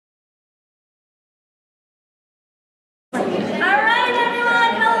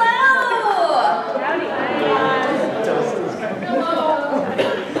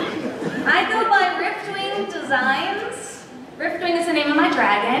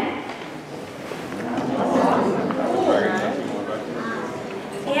Okay.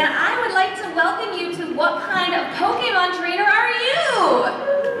 And I would like to welcome you to what kind of Pokemon trainer are you?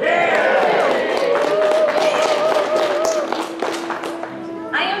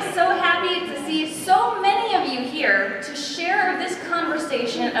 I am so happy to see so many of you here to share this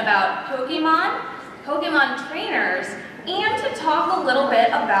conversation about Pokemon, Pokemon trainers, and to talk a little bit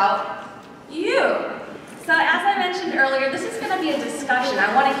about you. So as I mentioned earlier, this is going to be a discussion.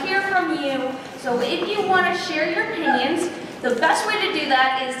 I want to hear from you. So if you want to share your opinions, the best way to do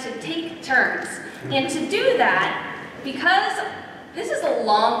that is to take turns. And to do that, because this is a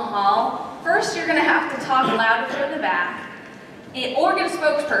long haul, first you're going to have to talk loud from the back, or get a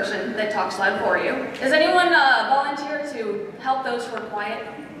spokesperson that talks loud for you. Does anyone volunteer to help those who are quiet?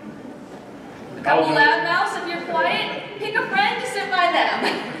 A couple loudmouths, if you're quiet, pick a friend to sit by them.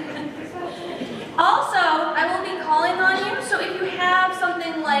 Also, I will be calling on you, so if you have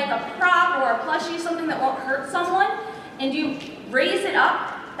something like a prop or a plushie, something that won't hurt someone, and you raise it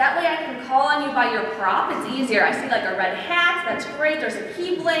up, that way I can call on you by your prop. It's easier. I see like a red hat, that's great. There's a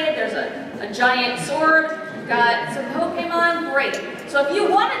keyblade, there's a giant sword, you've got some Pokemon, great. So if you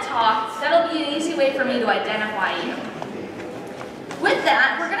want to talk, that'll be an easy way for me to identify you. With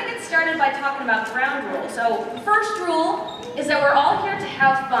that, we're going to get started by talking about ground rules. So first rule is that we're all here to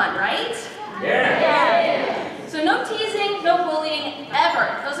have fun, right? Yeah. So no teasing, no bullying, ever.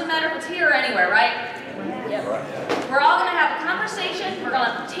 Doesn't matter if it's here or anywhere, right? Yep. We're all going to have a conversation, we're going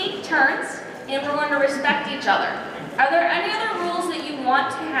to take turns, and we're going to respect each other. Are there any other rules that you want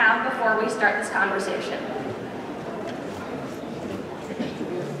to have before we start this conversation?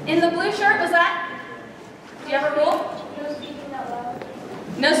 In the blue shirt, was that? Do you have a rule? No speaking out loud.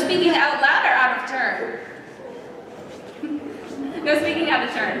 No speaking out loud or out of turn? No speaking out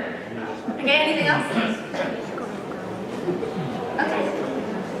of turn. Okay, anything else? Okay.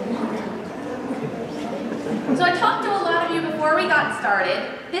 So I talked to a lot of you before we got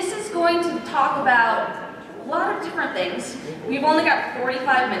started. This is going to talk about a lot of different things. We've only got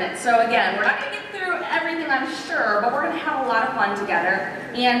 45 minutes, so again, we're not going to get through everything, I'm sure, but we're going to have a lot of fun together,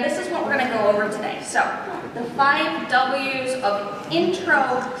 and this is what we're going to go over today. So, the 5 W's of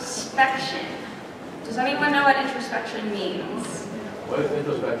introspection. Does anyone know what introspection means? What is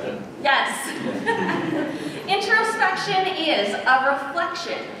introspection? Yes. Introspection is a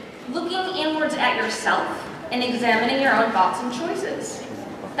reflection, looking inwards at yourself and examining your own thoughts and choices.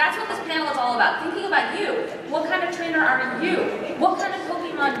 That's what this panel is all about, thinking about you. What kind of trainer are you? What kind of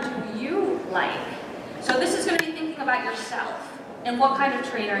Pokemon do you like? So this is going to be thinking about yourself and what kind of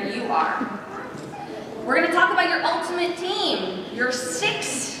trainer you are. We're going to talk about your ultimate team, your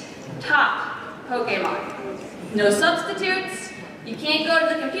 6 top Pokemon. No substitutes. You can't go to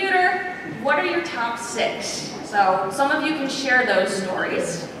the computer. What are your top 6? So some of you can share those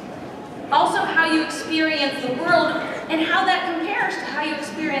stories. Also how you experience the world and how that compares to how you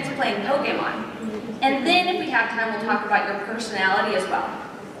experience playing Pokemon. And then if we have time, we'll talk about your personality as well.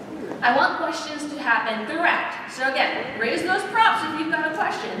 I want questions to happen throughout. So again, raise those props if you've got a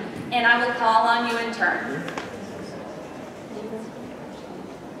question, and I will call on you in turn.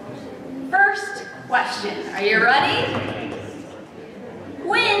 First question, are you ready?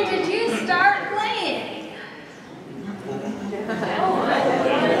 When did you start playing? All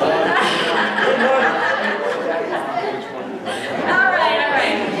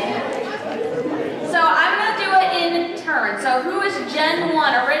right. So I'm going to do it in turn. So who is Gen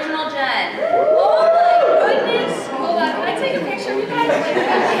 1, original Gen? Oh my goodness. Hold on, can I take a picture of you guys?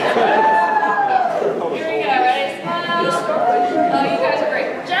 Here we go, ready? Smile. Oh, you guys are great.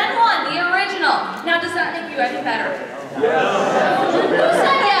 Gen 1, the original. Now, does that make you any better? Who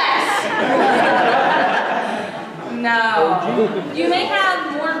said yes? No. You may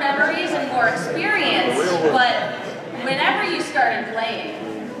have more memories and more experience, but whenever you started playing,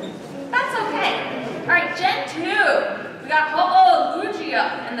 that's okay. All right, Gen 2. We got Ho-Oh,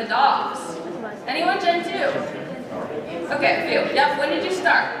 Lugia, and the dogs. Anyone Gen 2? Okay, a few. Yep, when did you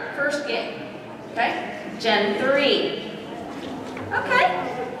start? First game. Okay. Gen 3. Okay.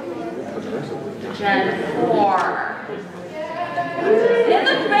 Gen 4. In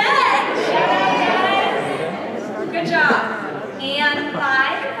the back! Yes. Good job. And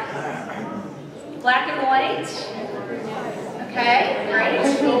 5. Black and white. Okay, great.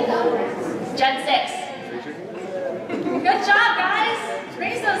 Gen 6. Good job, guys.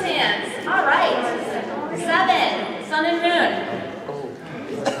 Raise those hands. All right. 7. Sun and Moon.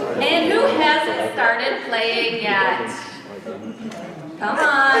 And who hasn't started playing yet? Come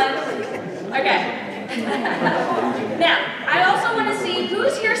on. Okay. Now, I also want to see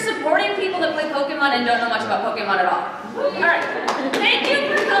who's here supporting people that play Pokemon and don't know much about Pokemon at all. All right. Thank you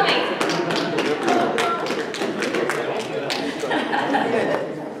for coming.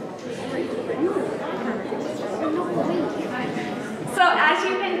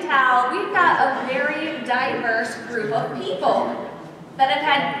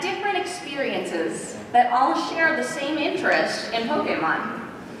 had different experiences that all share the same interest in Pokemon.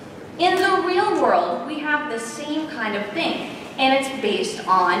 In the real world, we have the same kind of thing, and it's based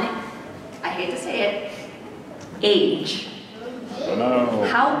on, I hate to say it, age. Oh, no.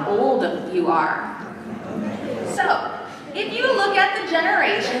 How old you are. So, if you look at the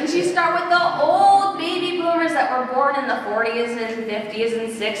generations, you start with the old baby boomers that were born in the 40s and 50s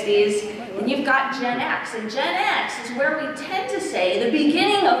and 60s, and you've got Gen X, and Gen X is where we tend to say the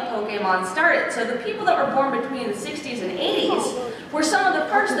beginning of Pokemon started. So the people that were born between the 60s and 80s were some of the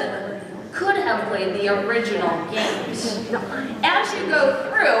first that could have played the original games. As you go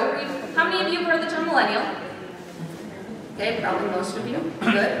through, how many of you have heard the term millennial? Okay, probably most of you.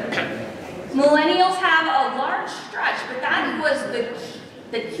 Good. Millennials have a large stretch, but that was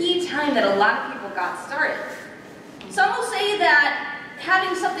the key time that a lot of people got started. Some will say that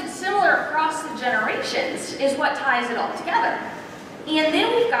having something similar across the generations is what ties it all together. And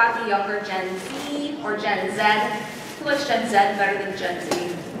then we've got the younger Gen Z or Gen Z. Who likes Gen Z better than Gen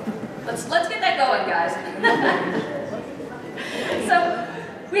Z? Let's get that going, guys. So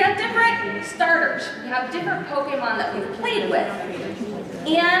we have different starters. We have different Pokemon that we've played with.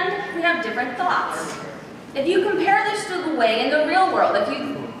 And we have different thoughts. If you compare this to the way in the real world, if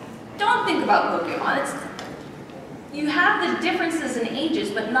you don't think about Pokemon, you have the differences in ages,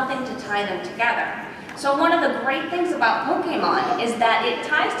 but nothing to tie them together. So one of the great things about Pokemon is that it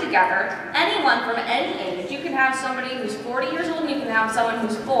ties together anyone from any age. You can have somebody who's 40 years old and you can have someone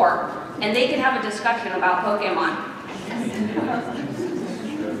who's 4, and they can have a discussion about Pokemon.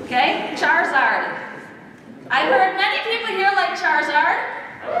 Okay, Charizard. I've heard many people here like Charizard.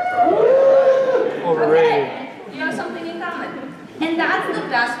 Okay, you have something in common. And that's the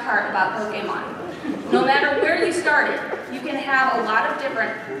best part about Pokemon. No matter where you started, you can have a lot of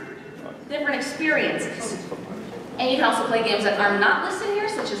different experiences. And you can also play games that are not listed here,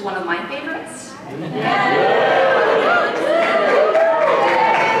 such as one of my favorites.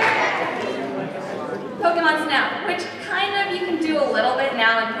 Pokemon Snap, which kind of you can do a little bit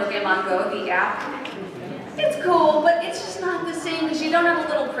now in Pokemon Go, the app. It's cool, but it's just not the same because you don't have a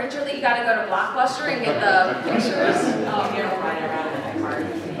little printer that you got to go to Blockbuster and get the pictures. Oh, you don't ride around in that card.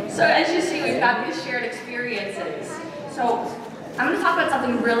 So as you see, we've got these shared experiences. So I'm going to talk about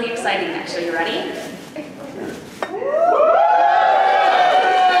something really exciting next. Are you ready?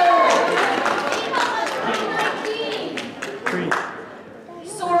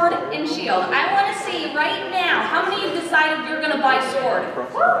 Sword and Shield. I want to see right now, how many of you decided you're going to buy Sword?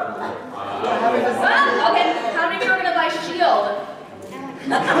 Okay, how many of you are going to buy Shield?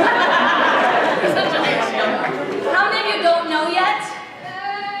 How many of you don't know yet?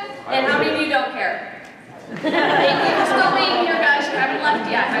 And how many of you don't care? Thank you for still being here, guys. You haven't left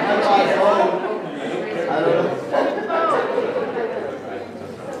yet.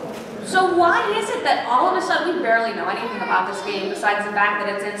 So why is it that all of a sudden we barely know anything about this game besides the fact that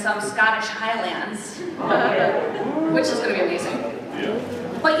it's in some Scottish Highlands, which is going to be amazing.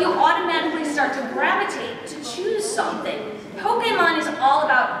 But you automatically start to gravitate to choose something. Pokemon is all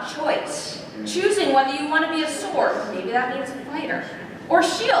about choice. Choosing whether you want to be a sword, maybe that means a fighter, or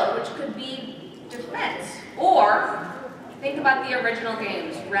shield, which could be defense, or think about the original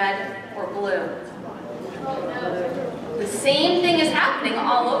games, red or blue. The same thing is happening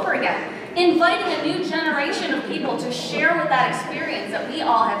all over again, inviting a new generation of people to share with that experience that we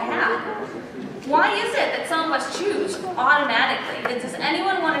all have had. Why is it that some of us choose automatically? Does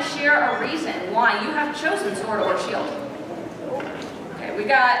anyone want to share a reason why you have chosen Sword or Shield? Okay, we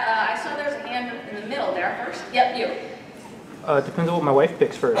got, I saw there's a hand in the middle there first. Yep, you. Depends on what my wife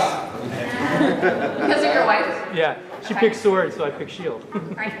picks first. Because of your wife? Yeah, she picks Sword, so I pick Shield.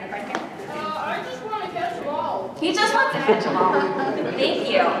 Right here. I just want to catch them all. He just wants to catch them all. Thank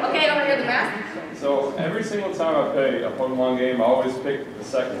you. Okay, over here, the mask. So every single time I play a Pokemon game, I always pick the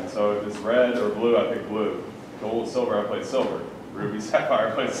second. So if it's red or blue, I pick blue. Gold, silver, I play silver. Ruby, sapphire,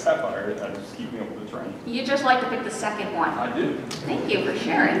 I play sapphire. I'm just keeping up with the trend. You just like to pick the second one. I do. Thank you for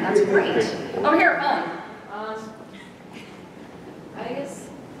sharing. That's great. Over here, Owen. I guess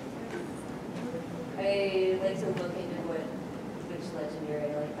I like to look into which legendary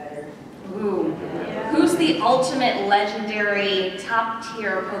I like better. Ooh. Yeah. Who's the ultimate legendary top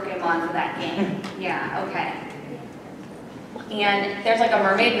tier Pokemon for that game? Yeah, okay. And there's like a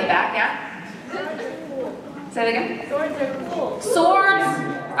mermaid in the back, yeah? Say it again? Swords are cool. Swords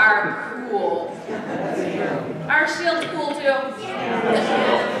are cool. Our shield's cool too. You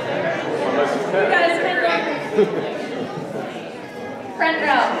guys can go. Front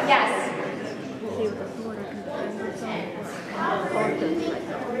row, yes.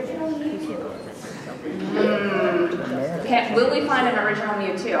 Will we find an original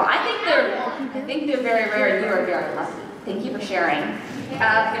Mewtwo? I think they're very rare. You are very lucky. Thank you for sharing.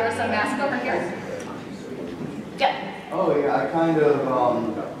 There was some mask over here. Yeah. Oh yeah, I kind of,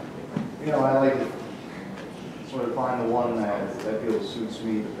 you know, I like to sort of find the one that feels suits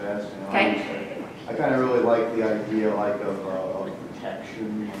me the best. You know, Okay. I kind of really like the idea, like of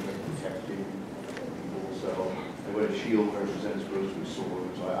protection, like protecting people. So, like what a shield represents versus a sword.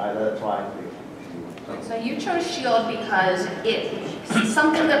 So that's why I think. So you chose shield because it's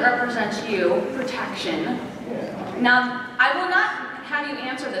something that represents you, protection. Yeah. Now, I will not have you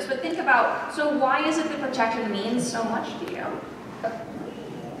answer this, but think about, so why is it that protection means so much to you?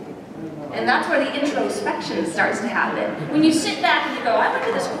 And that's where the introspection starts to happen. When you sit back and you go, I went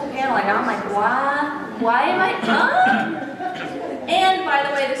to this cool panel and now I'm like, why am I, And by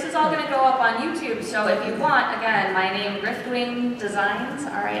the way, this is all gonna go up on YouTube, so if you want, again, my name, Riftwing Designs,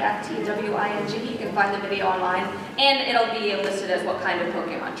 R-I-F-T-W-I-N-G, you can find the video online, and it'll be listed as what kind of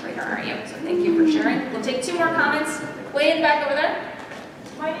Pokemon trainer are you. So thank you for sharing. We'll take 2 more comments. Way in the back over there.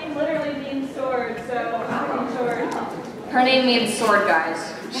 My name literally means sword, so I'm in sword. Her name means sword,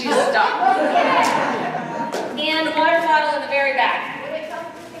 guys. She's stuck. And water bottle in the very back. When it comes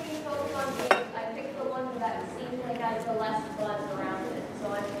to picking Pokemon games, I picked the one that seems like has the less buzz around it. So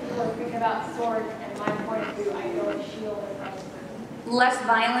when people are thinking about swords and my point of view, I go with shield and other. Less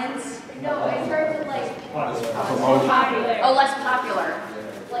violence. No, in terms of like Popular. Oh, less popular.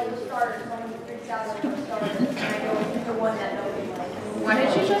 like the starter, someone who freaks out like the starter, and I go with the one that nobody likes. What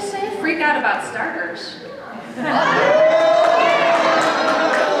did you just say? Freak out about starters.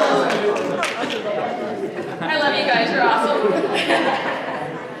 I love you guys, you're awesome.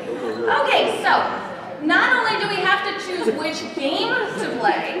 Okay, so not only do we have to choose which game to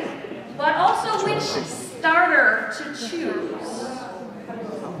play, but also which starter to choose.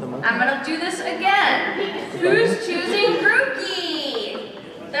 I'm gonna do this again. Who's choosing Grookey?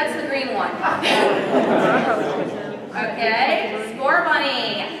 That's the green one. Okay, Score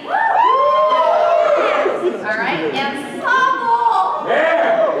Bunny. All right, and Sobble.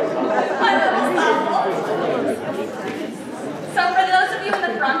 My little Sobble. So for those of you in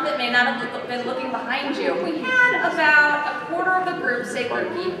the front that may not have been looking behind you, we had about a quarter of the group say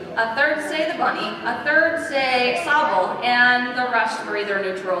Grookey, a third say the bunny, a third say Sobble, and the rest were either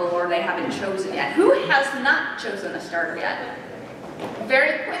neutral or they haven't chosen yet. Who has not chosen a starter yet?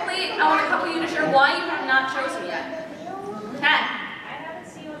 Very quickly, I want a couple of you to share why you have not chosen yet. Pat. I haven't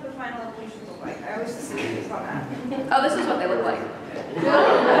seen what the final evolutions look like. I always just see this on that. Oh, this is what they look like.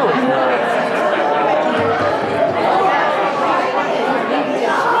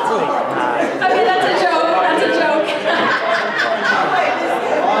 Okay, that's a joke. That's a joke.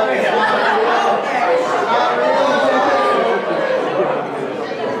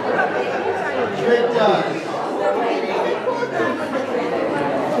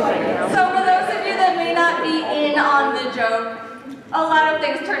 So for those of you that may not be in on the joke, a lot of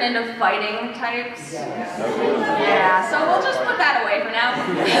things turn into fighting types. Yeah, so we'll just put that away for now.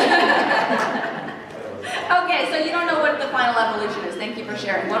 Okay, so you don't know what the final evolution is. Thank you for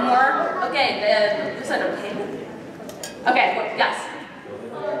sharing. One more? Okay, is that okay? Okay, yes.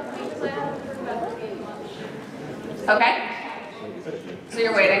 Okay. So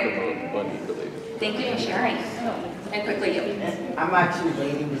you're waiting. Thank you for sharing. And quickly, you. I'm actually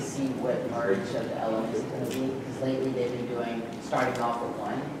waiting to see what merge of the elements is going to be, because lately they've been starting off with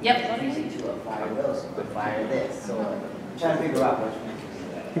one. Yep. Using 2 of fire those, or fire this. So I'm trying to figure out which one.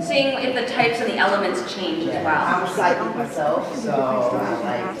 Seeing if the types and the elements change as well. I'm psychic myself, so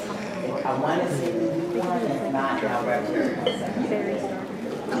I want to say the new one, if not, I'll recommend myself.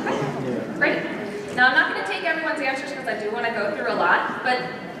 Okay, great. Now I'm not going to take everyone's answers because I do want to go through a lot, but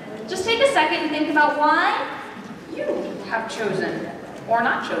just take a second and think about why you have chosen or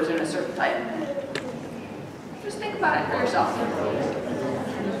not chosen a certain type. Just think about it for yourself.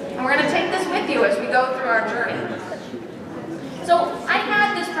 And we're going to take this with you as we go through our journey. So I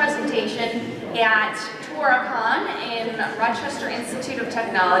had this presentation at Awesomecon in Rochester Institute of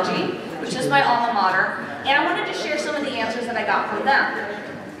Technology, which is my alma mater, and I wanted to share some of the answers that I got from them.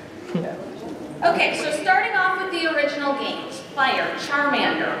 Okay, so starting off with the original games, Fire,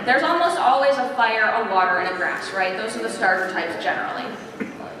 Charmander. There's almost always a fire, a water, and a grass, right? Those are the starter types generally.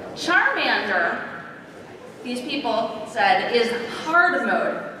 Charmander, these people said, is hard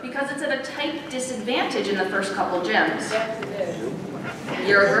mode because it's at a type disadvantage in the first couple gyms. Yes, it is.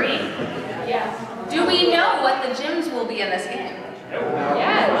 You're agreeing? Yes. Do we know what the gyms will be in this game?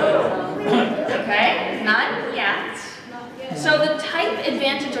 Yes. Okay, not yet. So the type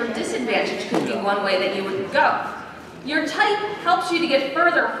advantage or disadvantage could be one way that you would go. Your type helps you to get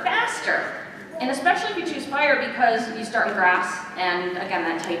further faster, And especially if you choose fire because you start in grass, and again,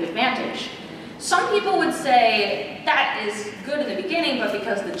 that type advantage. Some people would say that is good in the beginning, but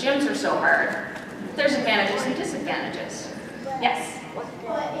because the gyms are so hard, there's advantages and disadvantages. Yes?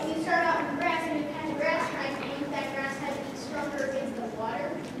 But if you start out in grass and you catch grass type, wouldn't that grass type be stronger against the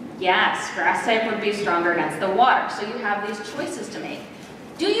water? Yes, grass type would be stronger against the water, so you have these choices to make.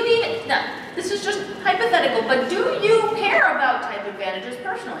 Do you even, no, this is just hypothetical, but do you care about type advantages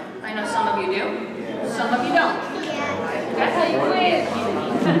personally? I know some of you do, some of you don't. That's how you play it.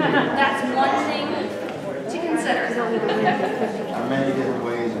 That's one thing to consider. There are many different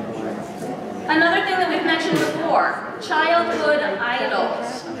ways of playing. Another thing that we've mentioned before, childhood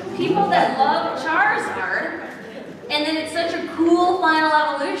idols. People that love Charizard, and then it's such a cool final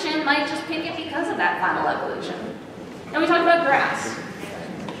evolution, might just pick it because of that final evolution. And we talked about grass.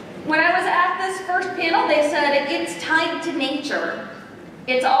 When I was at this first panel, they said it's tied to nature.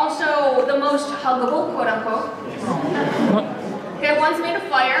 It's also the most huggable, quote unquote. Okay, one's made of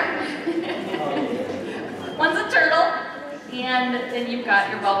fire, one's a turtle, and then you've got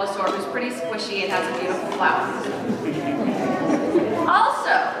your Bulbasaur, who's pretty squishy and has a beautiful flower.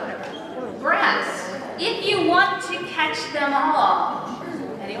 Also, grass. If you want to catch them all.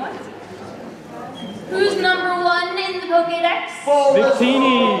 Anyone? Who's number one in the Pokédex?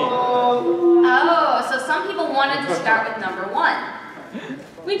 Victini! Oh, so some people wanted to start with number one.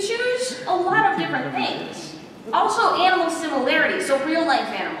 We choose a lot of different things. Also animal similarities, so real life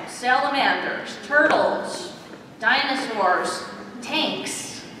animals, salamanders, turtles, dinosaurs,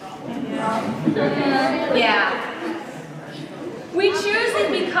 tanks. Yeah. We choose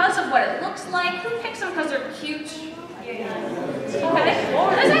it because of what it looks like. Who picks them because they're cute? Okay.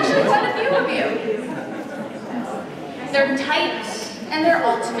 There's actually quite a few of you. Their types and their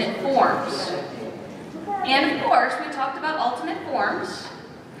ultimate forms. And of course, we talked about ultimate forms.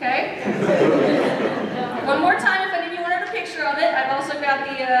 Okay? One more time, if any of you wanted a picture of it, I've also got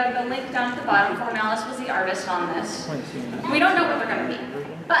the link down at the bottom. Fornalis was the artist on this. We don't know what they're going to be.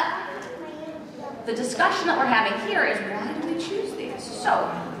 But the discussion that we're having here is, why do we choose these? So,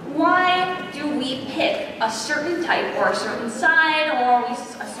 why do we pick a certain type or a certain side or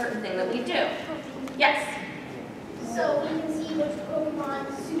a certain thing that we do? Yes? So we can see which Pokemon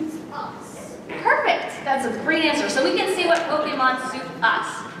suits us. Perfect. That's a great answer. So we can see what Pokemon suit us.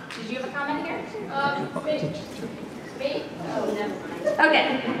 Did you have a comment here? Me? Oh, never mind. Okay,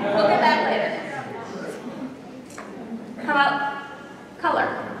 we'll get back later. How about color?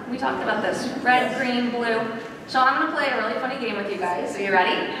 We talked about this. Red, green, blue. So I'm going to play a really funny game with you guys. Are you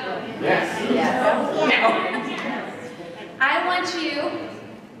ready? Yes. No. I want you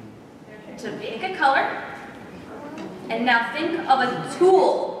to pick a color. And now think of a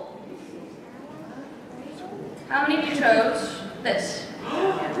tool. How many of you chose this? A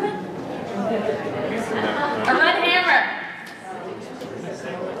red hammer.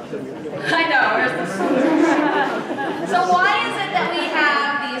 I know. So why is it that we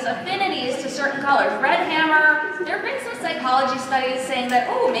have these affinities to certain colors? Red hammer, there have been some psychology studies saying that,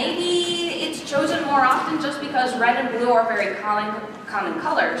 oh, maybe it's chosen more often just because red and blue are very common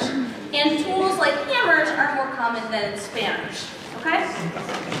colors. And tools like hammers are more common than spanners, okay?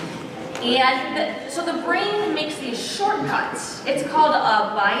 And so the brain makes these shortcuts. It's called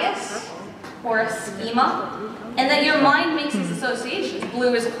a bias or a schema. And then your mind makes these associations.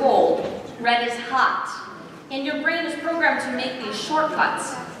 Blue is cold, red is hot. And your brain is programmed to make these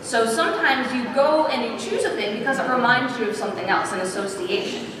shortcuts. So sometimes you go and you choose a thing because it reminds you of something else, an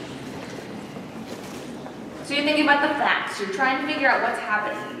association. So you're thinking about the facts, you're trying to figure out what's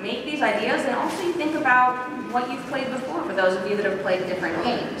happening. You make these ideas, and also you think about what you've played before, for those of you that have played different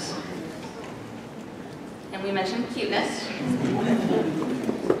games. And we mentioned cuteness.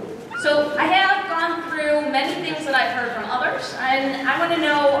 So I have gone through many things that I've heard from others, and I want to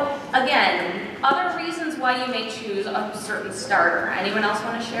know, again, other reasons why you may choose a certain starter. Anyone else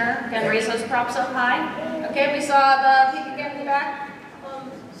want to share? Again, raise those props up high. Okay, we saw the peek again in the back.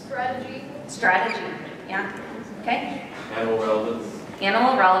 Strategy. Strategy, yeah. Okay. Animal relevance.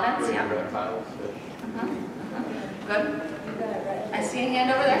 Animal relevance, yeah. Reptiles, fish. Good. I see a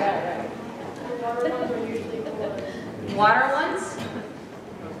hand over there. Water ones are usually coolest. Water ones?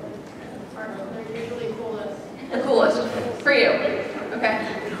 They're usually coolest. The coolest. For you. Okay.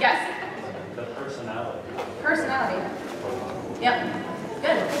 Yes? The personality. Personality. Yep.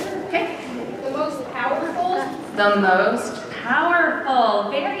 Good. Okay. The most powerful. The most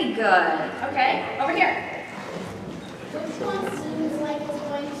powerful. Very good. Okay. Over here. Which one seems like it's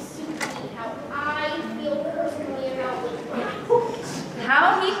going to suit me, how I feel personally about which one?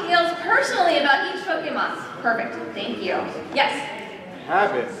 How he feels personally about each Pokemon. Perfect. Thank you. Yes?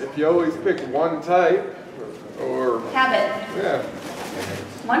 Habit. If you always pick one type, or Habit. yeah.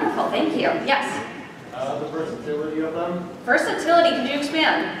 Wonderful, thank you. Yes? The versatility of them. Versatility, could you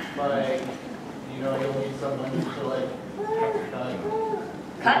expand? Like, you know, you'll need someone to like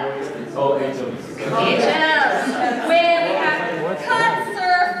Cut? Oh, HMs. HMs. Where we have cut,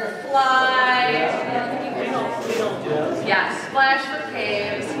 surf, fly. Yeah, splash for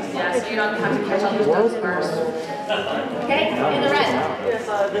caves. Yeah, so you don't have to catch all those bugs first. Okay, in the red. Yes,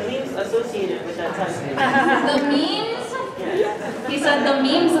 the memes associated with that type. The memes? He said the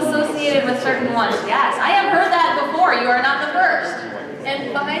memes associated with certain ones. Yes, I have heard that before. You are not the first.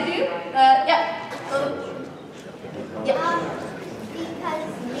 And behind you? Yeah. Yeah. Because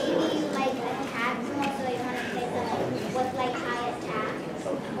maybe you like attack more, so you want to play the with like high attack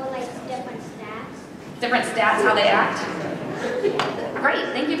or like different stats. Different stats, how they act. Great,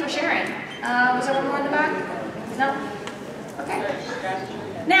 thank you for sharing. Was there one more in the back? No? Okay.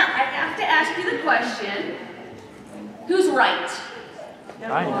 Now, I have to ask you the question, who's right? No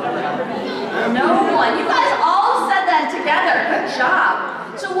one. You guys all said that together. Good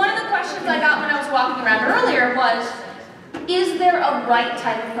job. So one of the questions I got when I was walking around earlier was, is there a right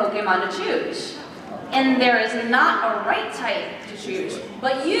type of Pokemon to choose? And there is not a right type to choose,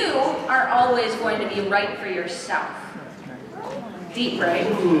 but you are always going to be right for yourself. Deep, right?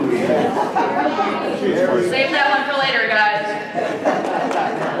 Save that one for later, guys.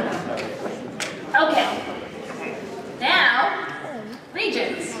 Okay. Now,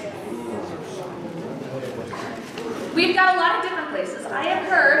 regions. We've got a lot of different places. I have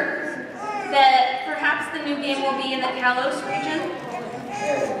heard that perhaps the new game will be in the Kalos region.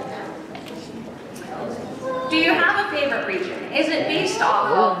 Do you have a favorite region? Is it based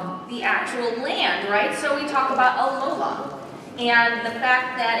off of the actual land, right? So we talk about Alola. And the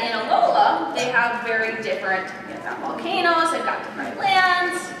fact that in Alola, they have very different, they've got volcanoes, they've got different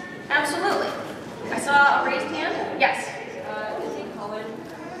lands. Absolutely. I saw a raised hand. Yes? Is he Cullen?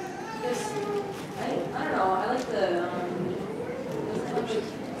 Because, I don't know, I like the,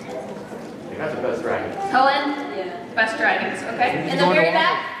 They got the best dragons. Cullen? Yeah. Best dragons, okay. In the very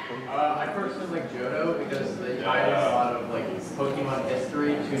back? I personally like Johto because they added a lot of like Pokemon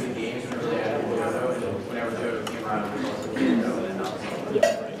history to the games whenever they added Johto, and whenever Johto came around, it was also Johto and not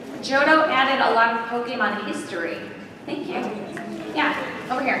so. Johto added a lot of Pokemon history. Thank you. Yeah,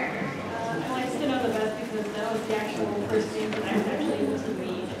 over here. I like to know the best because that was the actual first game that I was actually able to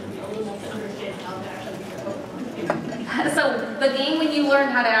read and be able to understand how to actually be a Pokemon. So the game when you learn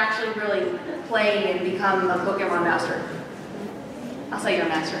how to actually really play and become a Pokemon master. I'll say you're a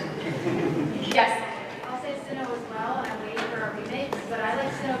master. Yes? I'll say Sinnoh as well, and I'm waiting for a remake, but I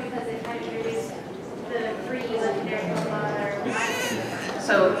like Sinnoh because it kind of introduced the free legendary Pokemon.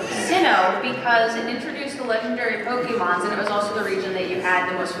 So Sinnoh, because it introduced the legendary Pokemons, and it was also the region that you had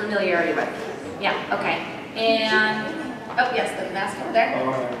the most familiarity with. Yeah, okay. And, oh yes, the mask over there.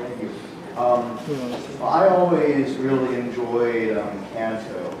 Thank you. I always really enjoyed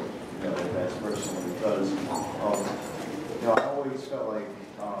Kanto, that's personally, because I always felt like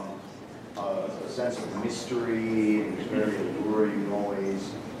a sense of mystery, and it's very alluring. You can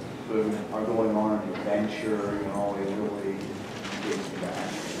always are going on an adventure, you can always really takes you back.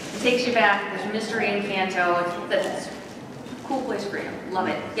 It takes you back. There's mystery in Kanto. That's a cool place for you. Love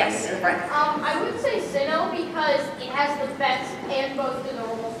it. Yes, in the front. I would say Sinnoh because it has the best and most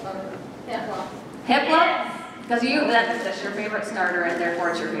adorable starter, Hitler. Hitler? Because that's your favorite starter, and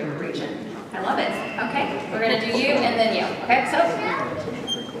therefore it's your favorite region. I love it. Okay, we're gonna do you and then you. Okay, so. Yeah.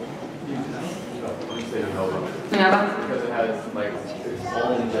 Because it has like its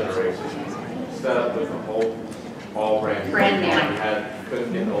own generation set up with all brand new. Brand new.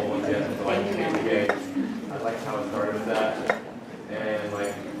 Couldn't get the old ones yet until like the game. I like how it started with that, and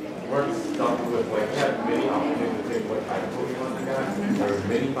like weren't stuck with like had many opportunities to pick what type of Pokemon you got. There were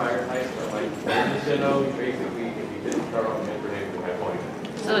many fire types, but like Sinnoh, basically if you didn't start off with Infernape, you had Poison.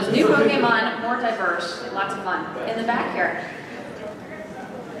 So it's new Pokemon, more diverse, lots of fun. In the back here.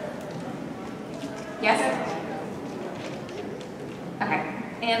 Yes? Okay,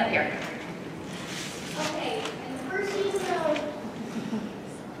 and up here. Okay, in the first season of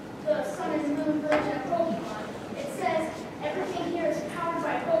the Sun and Moon version of Pokemon, it says everything here is powered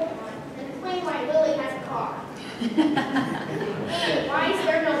by Pokemon, and explain why Lily has a car. And why is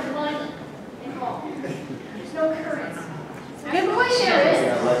there no money involved? There's no currency. Good question.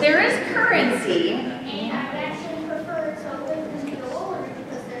 There is currency. And I would actually prefer to live in the Alola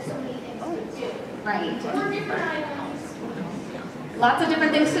because there's so many things to do. Right. Or different islands. lots of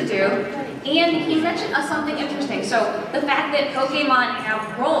different things to do. And he mentioned something interesting. So the fact that Pokemon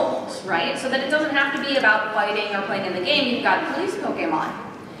have roles, right? So that it doesn't have to be about fighting or playing in the game. You've got police Pokemon.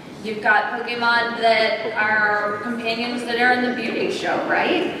 You've got Pokemon that are companions that are in the beauty show,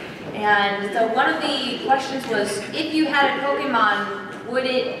 right? And so one of the questions was, if you had a Pokemon, would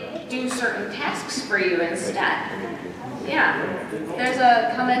it do certain tasks for you instead? Yeah. There's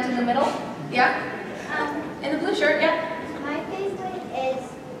a comment in the middle. Yeah? In the blue shirt, yeah? My favorite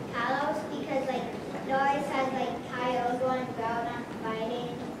is Kalos because like it always has like Kalos going around and fighting.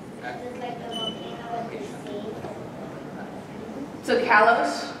 Just like the volcano with the sea. So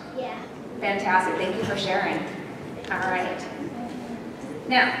Kalos? Yeah. Fantastic, thank you for sharing. All right.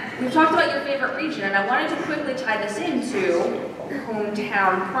 Now, we've talked about your favorite region, and I wanted to quickly tie this into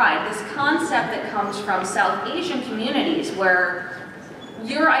hometown pride, this concept that comes from South Asian communities where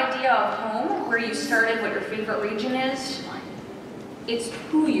your idea of home, where you started, what your favorite region is, it's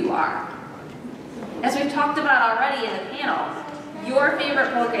who you are. As we've talked about already in the panel, your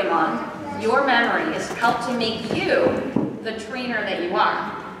favorite Pokemon, your memories help to make you the trainer that you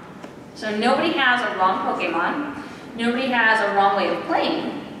are. So nobody has a wrong Pokemon, nobody has a wrong way of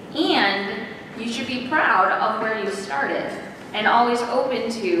playing, and you should be proud of where you started and always open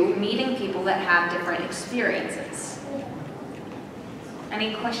to meeting people that have different experiences.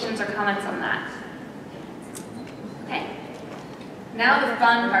 Any questions or comments on that? Okay. Now the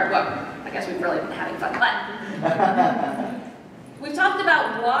fun part. Well, I guess we've really been having fun, but we've talked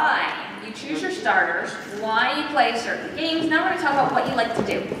about why you choose your starters, why you play certain games. Now we're going to talk about what you like to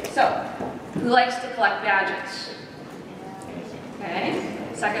do. So, who likes to collect badges? Okay.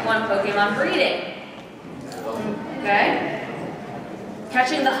 Second one, Pokemon breeding. Okay.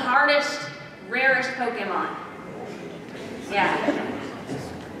 Catching the hardest, rarest Pokemon. Yeah.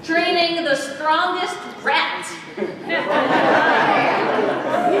 Training the strongest rat.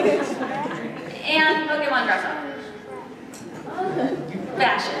 And Pokemon dress up.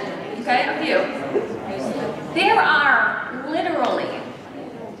 Fashion. Okay, a few. There are literally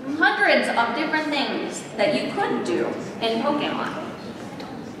hundreds of different things that you could do in Pokemon.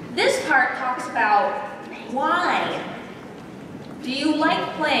 This part talks about why. Do you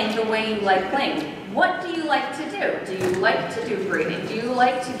like playing the way you like playing? What do you like to do? Do you like to do breeding? Do you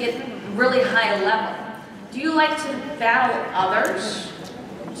like to get really high level? Do you like to battle others?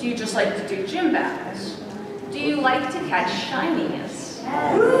 Do you just like to do gym battles? Do you like to catch shinies?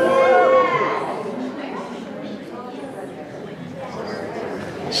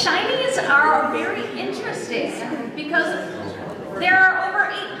 Shinies are very interesting because there are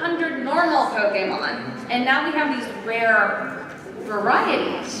over 800 normal Pokemon, and now we have these rare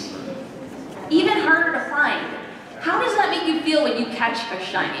varieties. Even harder to find. How does that make you feel when you catch a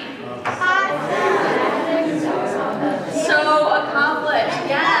shiny? So accomplished,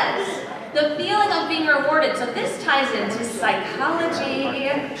 yes. The feeling of being rewarded. So this ties into psychology.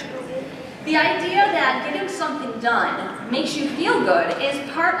 The idea that getting something done makes you feel good is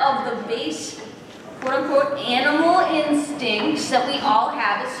part of the base, quote-unquote, animal instincts that we all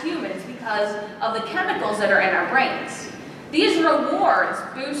have as humans because of the chemicals that are in our brains. These rewards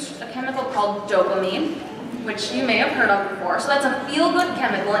boost a chemical called dopamine, which you may have heard of before. So that's a feel-good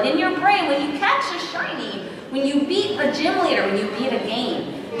chemical. And in your brain, when you catch a shiny, when you beat a gym leader, when you beat a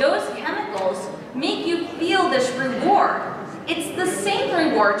game, those chemicals make you feel this reward. It's the same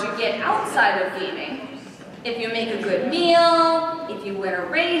reward you get outside of gaming. If you make a good meal, if you win a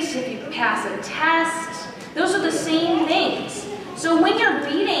race, if you pass a test, those are the same things. So when you're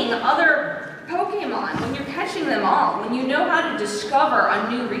beating other Pokemon, when you're catching them all, when you know how to discover a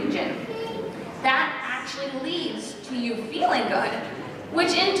new region, that actually leads to you feeling good,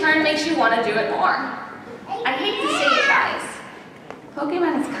 which in turn makes you want to do it more. I hate to say it, guys.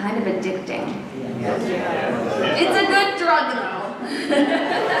 Pokemon is kind of addicting. It's a good drug, though.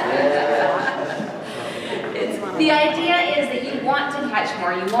 The idea is that you want to catch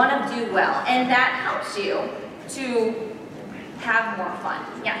more, you want to do well, and that helps you to have more fun.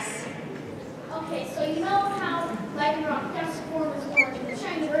 Yes? Okay, so you know how Lycanroc test form is orange and the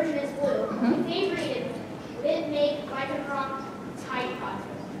shiny version is blue. If they breeded, would it make Lycanroc Tide Pod?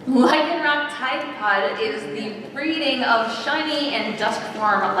 Lycanroc Tide Pod is the breeding of shiny and dusk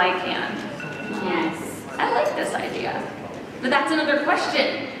form Lycan. Yes. I like this idea. But that's another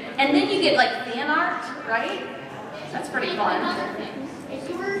question. And then you get like fan art, right? That's pretty fun. Another thing, if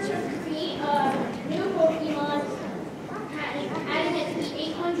you were to create a new Pokemon, adding it to the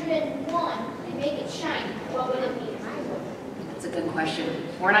 801 and make it shiny, what would it be? That's a good question.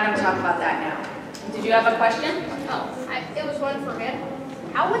 We're not going to talk about that now. Did you have a question? Oh, it was one for me.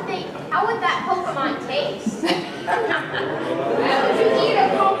 how would that Pokemon taste? How would you eat a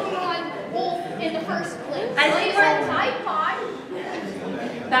Pokemon wolf in the first place? I think it's iPod.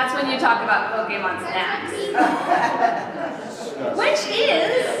 That's when you talk about Pokemon snacks. Which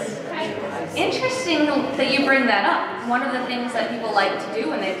is interesting that you bring that up. One of the things that people like to do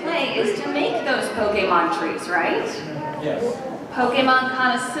when they play is to make those Pokemon trees, right? Yes. Pokemon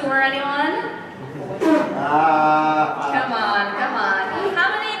connoisseur, anyone? Come on, come on. How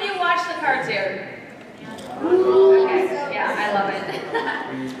many of you watch the cartoon? Okay, yeah, I love it.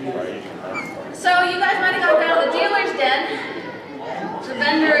 So you guys might have gone down to the dealer's den, the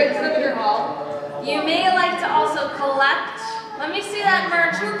vendor exhibitor hall. You may like to also collect. Let me see that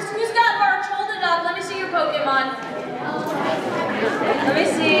merch. Who's got merch? Hold it up. Let me see your Pokemon. Let me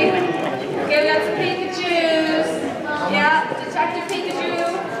see. Okay, we got some Pikachus. Yeah, Detective Pikachu.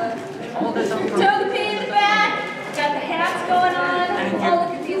 Togepi in the back. Got the hats going on. Oh,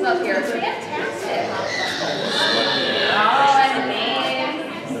 look at these up here. Fantastic. Oh, and names.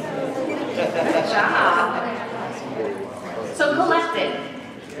 Good job. So collecting.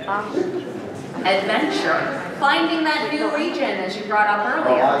 Adventure. Finding that new region, as you brought up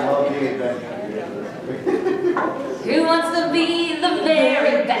earlier. Oh, I love the adventure. Who wants to be the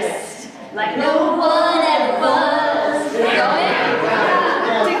very best? Like no one ever was. Going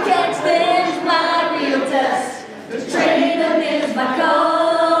to catch them is my real test. To train them is my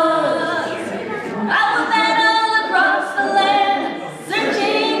cause. I will that all across the land,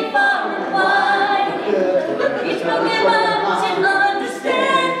 searching far and wide. Each Pokemon to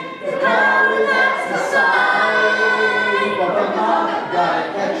understand how to last the side.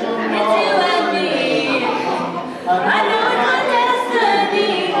 It's you and me. I know it's my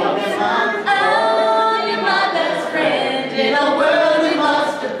destiny. Oh, you're my best friend in a world we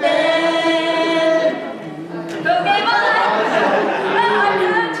must defend. Pokemon, our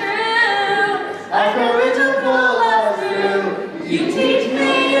come true. Our courage will pull us through. You teach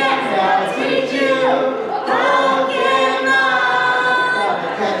me and I'll teach you. Pokemon.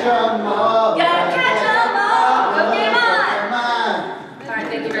 Catch 'em all. Gotta catch 'em all. Pokemon. All right,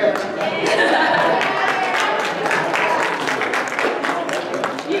 thank you very much.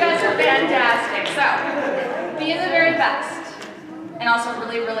 You guys are fantastic. So, being the very best, and also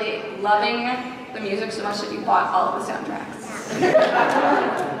really, really loving the music so much that you bought all of the soundtracks.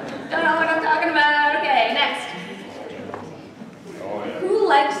 Don't know what I'm talking about. Okay, next. Who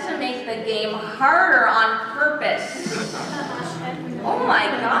likes to make the game harder on purpose? Oh my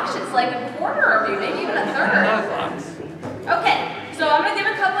gosh, it's like a quarter of you, maybe even a third. Okay, so I'm going to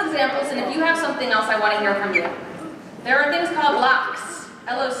give a couple examples, and if you have something else, I want to hear from you. There are things called locks,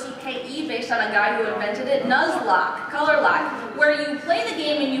 L-O-C-K-E, based on a guy who invented it, Nuzlocke, color lock, where you play the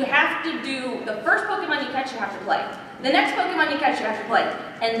game and you have to do, the first Pokemon you catch, you have to play. The next Pokemon you catch, you have to play.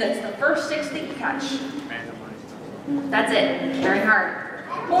 And it's the first 6 that you catch. That's it, very hard.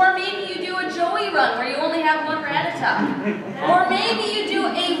 Or maybe you do a Joey run where you only have 1 Rattata. Or maybe you do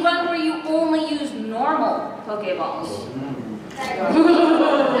a run where you only use normal Pokeballs.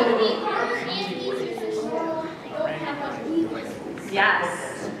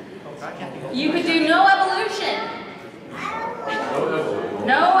 Yes. You could do no evolution.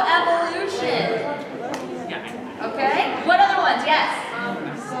 No evolution. Okay? What other ones? Yes.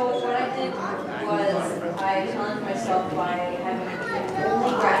 So what I did was I challenged myself by having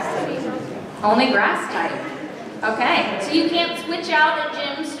only grass type. Only grass type. Okay. So you can't switch out at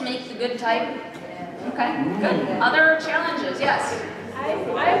gyms to make the good type? Okay, good. Other challenges? Yes. I've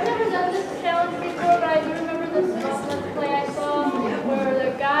never done this challenge before, but I do remember this Let's Play I saw where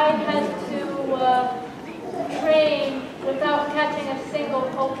the guy had to train without catching a single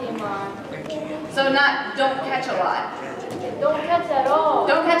Pokemon. So don't catch a lot. Don't catch at all.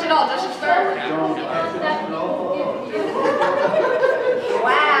 Don't catch at all, just start.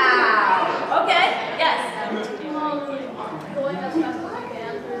 Wow. Okay, yes. Going as fast Going as fast as as I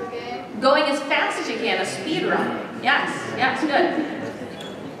can through the game. you can, a speed run. Yes, yes, good.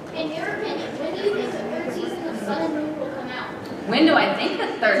 In your opinion, when do you think the 3rd season of Sun and Moon will come out? When do I think the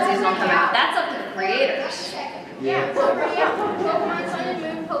 3rd season will come out? That's up to the creators. Yeah, Pokemon Sun and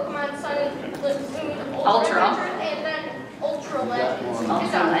Moon, Pokemon Sun and Moon, Ultra. Adventures, and then Ultra Legends.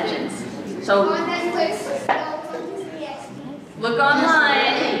 Ultra Legends. So On Netflix, look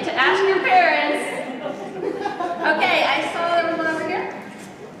online to ask your parents. Okay, I saw there was one over here.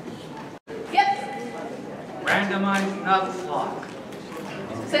 Yep. Randomized Nuzlocke.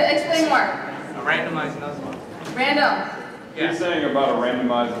 So explain more. A randomized Nuzlocke. Random. He's saying about a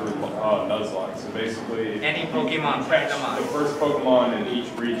randomized Nuzlocke. So basically, Any Pokemon catch randomized. the first Pokemon in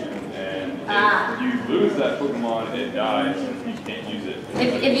each region, and If you lose that Pokemon, it dies, and you can't use it.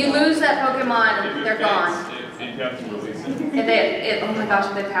 If you lose that Pokemon, they're gone. You have to release it. Oh my gosh,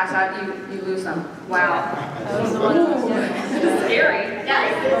 if they pass out, you lose them. Wow. Scary. Yeah.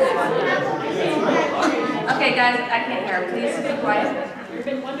 Okay, guys, I can't hear. Please be quiet. There's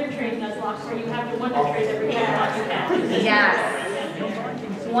been Wonder Trade Nuzlocke where you have to Wonder Trade every Pokemon you catch. Yes.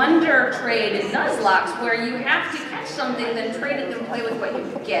 Wonder Trade Nuzlocks where you have to catch something, then trade it, then play with what you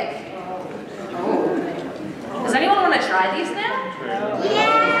get. Oh. Does anyone want to try these now?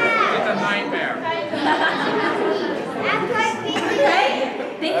 Yeah! It's a nightmare. Okay.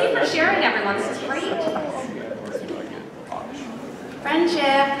 Thank you for sharing, everyone. This is great.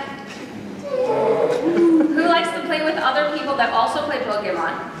 Friendship. Who likes to play with other people that also play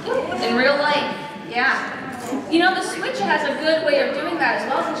Pokemon? In real life. Yeah. You know, the Switch has a good way of doing that as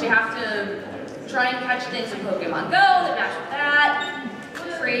well, since you have to try and catch things in Pokemon Go, that match with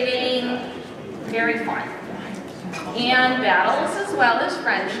that, trading, very fun. And battles as well as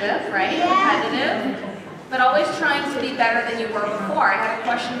friendship, right? Competitive, but always trying to be better than you were before. I had a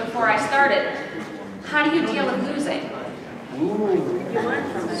question before I started. How do you deal with losing?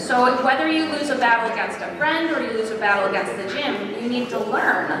 So whether you lose a battle against a friend or you lose a battle against the gym, you need to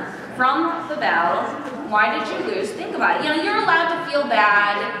learn from the battle. Why did you lose? Think about it. You know, you're allowed to feel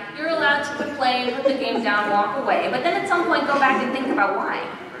bad. You're allowed to quit playing, put the game down, walk away. But then at some point, go back and think about why.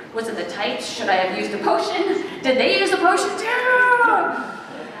 Was it the types? Should I have used a potion? Did they use a potion too?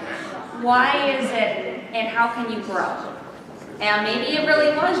 Why is it, and how can you grow? And maybe it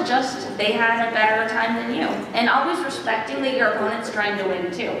really was just they had a better time than you. And always respecting that your opponent's trying to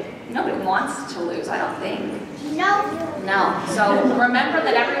win too. Nobody wants to lose, I don't think. No. No. So remember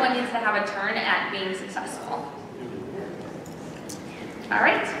that everyone needs to have a turn at being successful. All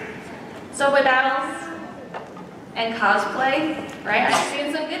right. So with battles and cosplay, right? I've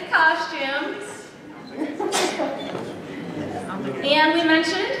seen some good costumes. And we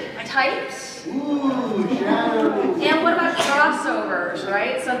mentioned types. And what about crossovers,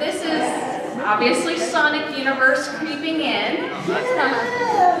 right? So this is obviously Sonic Universe creeping in.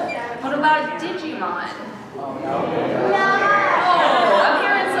 What about Digimon? Oh,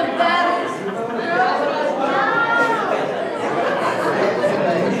 appearance of battles.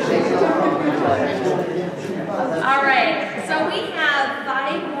 All right, so we have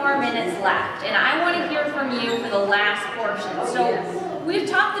 5 more minutes left, and I want to hear from you for the last portion. So we've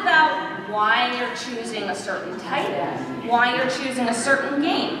talked about why you're choosing a certain type, why you're choosing a certain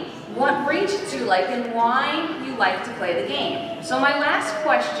game, what regions you like, and why you like to play the game. So my last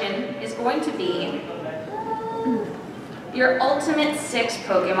question is going to be your ultimate 6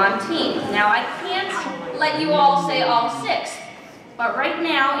 Pokemon team. Now I can't let you all say all 6, but right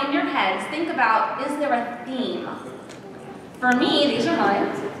now in your heads, think about, is there a theme? For me, these are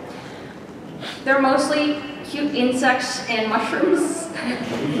mine. They're mostly cute insects and mushrooms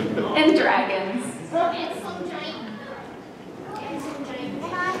and dragons.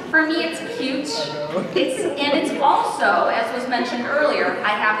 For me, it's cute. It's also, as was mentioned earlier, I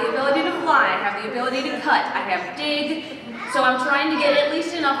have the ability to fly, I have the ability to cut, I have dig, so I'm trying to get at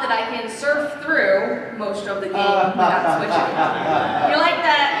least enough that I can surf through most of the game without switching. You like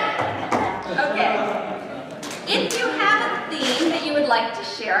that? Okay. If you have a theme that you would like to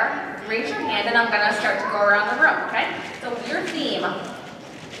share, raise your hand and I'm going to start to go around the room, okay? So your theme.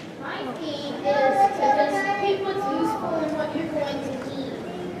 My theme is to just pick what's useful and what you're going to need.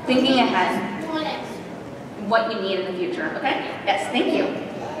 Thinking ahead. Yes. What you need in the future, okay? Yes, thank you.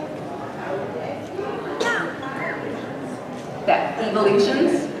 That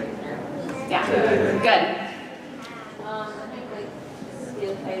evolutions? Yeah, good. I think like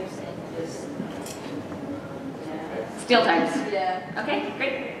steel types and just Steel types. yeah. Okay,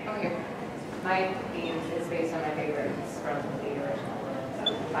 great. Over here. My theme is based on my favorites from the original.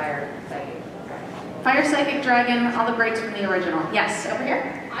 So Fire, Psychic, Dragon. Fire, Psychic, Dragon, all the breaks from the original. Yes, over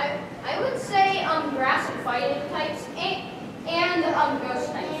here. I would say grass and fighting types and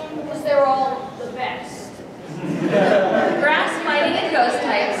ghost types because they're all the best. Grass, fighting, and ghost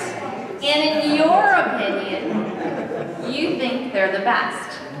types. And in your opinion, you think they're the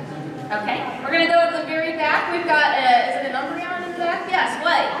best. Okay, we're going to go to the very back. We've got, is it an Umbreon in the back? Yes,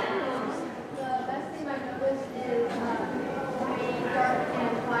 what? The best thing I noticed is dark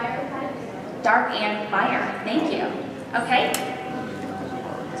and fire types. Dark and fire. Thank you. Okay.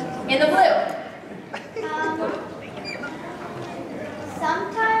 In the blue.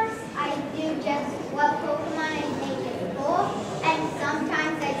 Sometimes I do just what Pokemon I think is cool, and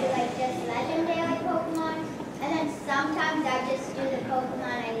sometimes I do like just legendary Pokemon, and then sometimes I just do the Pokemon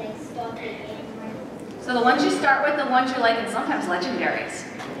I like start the game with. So the ones you start with, the ones you like, and sometimes legendaries.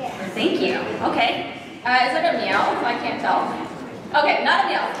 Yeah. Thank you. Okay. Is it a meow? I can't tell. Okay, not a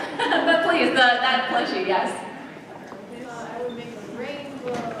meow. But please, that plushie, yes. I would make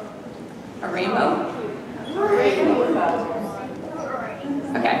a rainbow. A rainbow?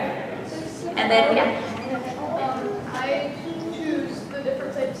 Okay. And then, yeah. I choose the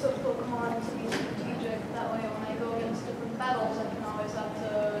different types of Pokemon to be strategic. That way, when I go against different battles, I can always have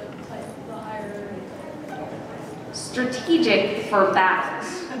to type the higher. Strategic for battles.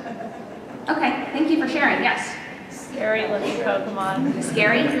 Okay, thank you for sharing. Yes. Scary looking Pokemon.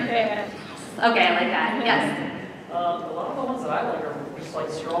 Scary? Yeah. Okay, I like that. Yes. A lot of the ones that I like are just like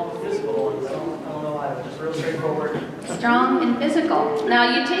strong physical, and so I don't know why, but just real straightforward. Strong and physical. Now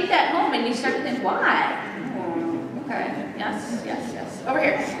you take that home and you start to think, why? Okay. Yes, yes, yes. Over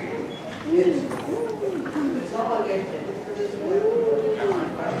here.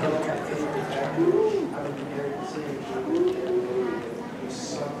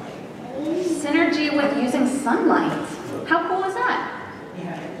 Synergy with using sunlight. How cool is that?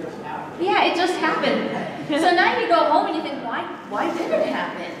 Yeah, it just happened. So now you go home and you think, why did it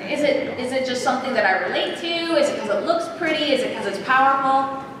happen? Is it just something that I relate to? Is it because it looks pretty? Is it because it's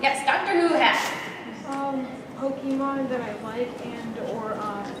powerful? Yes, Dr. Who has. Pokemon that I like or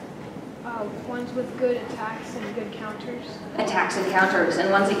ones with good attacks and good counters. Attacks and counters and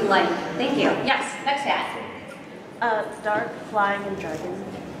ones that you like. Thank you. Yes, next hat. Dark, flying, and dragon.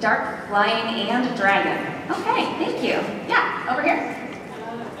 Dark, flying, and dragon. Okay, thank you. Yeah, over here.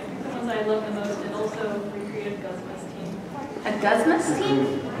 The ones I love the most, and also recreative Guzma's team. A Guzma's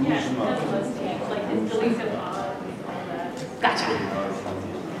team? Yeah, Guzma's team, like his deleted all that. Gotcha.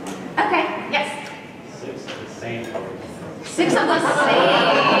 Okay, yes. 6 of the same color. 6 of the same.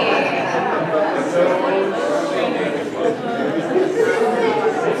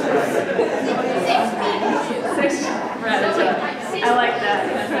 I like that.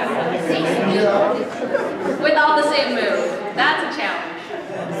 With all the same move. That's a challenge.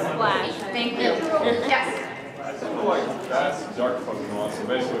 Splash. Thank you. Yes. I feel like that's dark Pokemon, so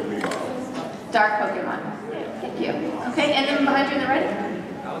basically we Dark Pokemon. Thank you. Okay, and then behind you in the red?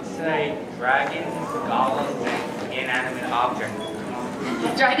 I would say dragons, golems, and inanimate objects.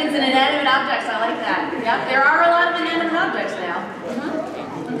 Dragons and inanimate objects, I like that. Yep, there are a lot of inanimate objects now.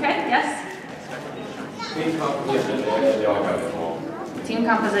 Okay, yes? Team composition, they all got involved. Team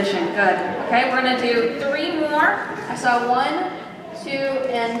composition, good. Okay, we're gonna do 3 more. I saw 1, 2,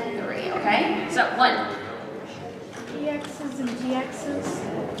 and 3, okay? So 1. EXs and GXs.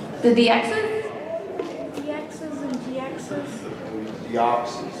 The DXs? EXs and GXs.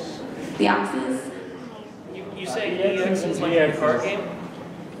 Deoxys. Deoxys? You say EX is like a card game?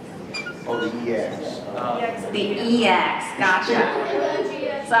 Oh, the EX. The EX, gotcha.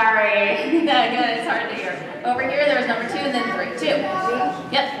 Sorry. Good, it's hard to hear. Over here, there was number 2 and then 3. 2.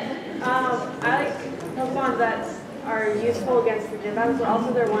 Yep. I like Pokemon that are useful against the gym battles, but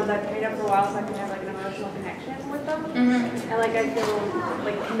also they're ones I've trained up for a while, so I can have like an emotional connection with them. And like I feel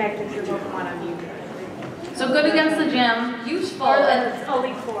like connected to the Pokemon I'm using. So good against the gym, useful. Or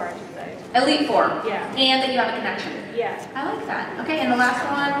Elite Four, I should say. Elite Four. Yeah. And that you have a connection. Yeah. I like that. Okay, and the last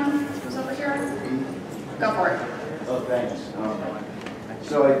one was over here. Go for it. Oh, thanks.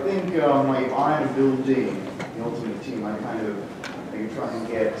 So I think like I'm building the ultimate team. I kind of like try and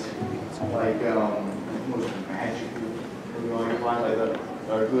get like most magical. You know, I find like that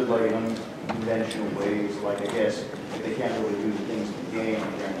are good like unconventional ways. Like I guess if they can't really do the things in the game,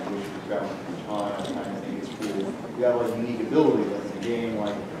 then I wish we got time. I kind of think it's cool. You have like unique abilities like in the game,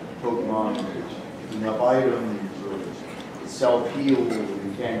 like Pokemon, picking up items or self-heal.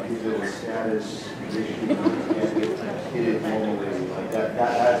 You can't give it a status condition. You can't hit it normally. Like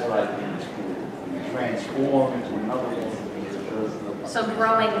that's what I think is cool. You transform into another one. So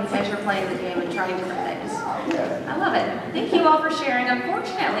growing as you're playing the game and trying different things. Yeah. I love it. Thank you all for sharing.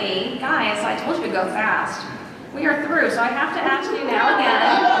 Unfortunately, guys, I told you to go fast. We are through, so I have to ask you now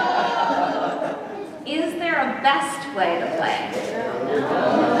again. Is there a best way to play?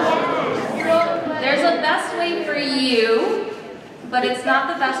 There's a best way for you, but it's not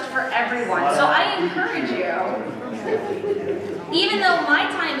the best for everyone. So I encourage you, even though my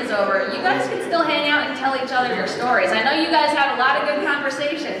time is over, you guys can still hang out and tell each other your stories. I know you guys had a lot of good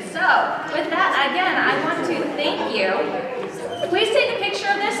conversations. So with that, again, I want to thank you. Please take a picture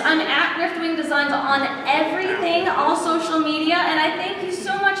of this. I'm at Riftwing Designs on everything, all social media, and I thank you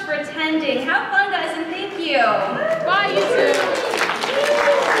so much for attending. Have fun, guys, and thank you.